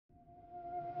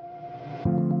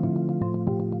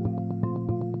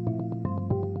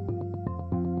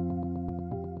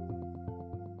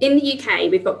In the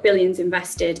UK, we've got billions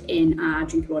invested in our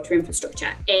drinking water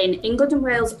infrastructure. In England and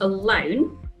Wales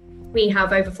alone, we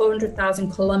have over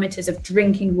 400,000 kilometres of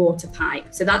drinking water pipe.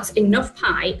 So that's enough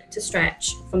pipe to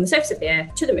stretch from the surface of the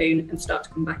earth to the moon and start to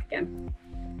come back again.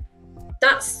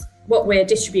 That's what we're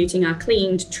distributing our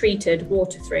cleaned, treated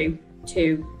water through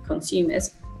to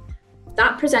consumers.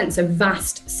 That presents a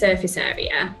vast surface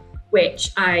area,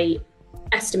 which I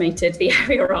estimated the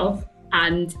area of,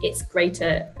 and it's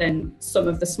greater than some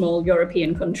of the small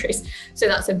European countries. So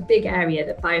that's a big area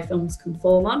that biofilms can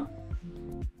form on.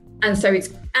 And so it's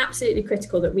absolutely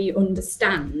critical that we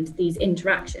understand these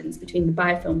interactions between the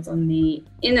biofilms on the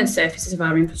inner surfaces of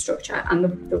our infrastructure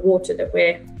and the water that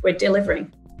we're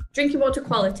delivering. Drinking water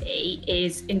quality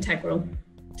is integral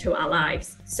to our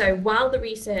lives. So while the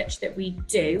research that we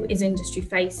do is industry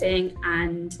facing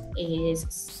and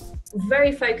is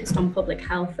very focused on public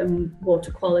health and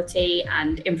water quality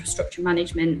and infrastructure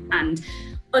management and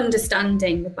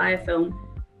understanding the biofilm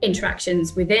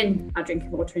interactions within our drinking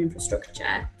water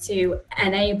infrastructure to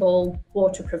enable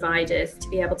water providers to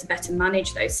be able to better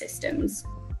manage those systems,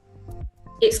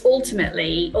 it's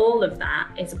ultimately, all of that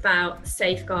is about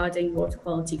safeguarding water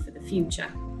quality for the future,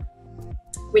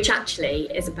 which actually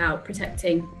is about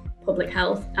protecting public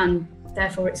health, and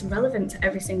therefore it's relevant to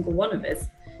every single one of us.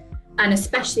 And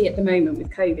especially at the moment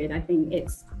with COVID, I think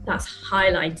that's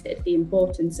highlighted the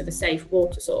importance of a safe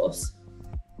water source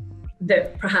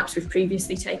that perhaps we've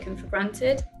previously taken for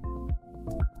granted.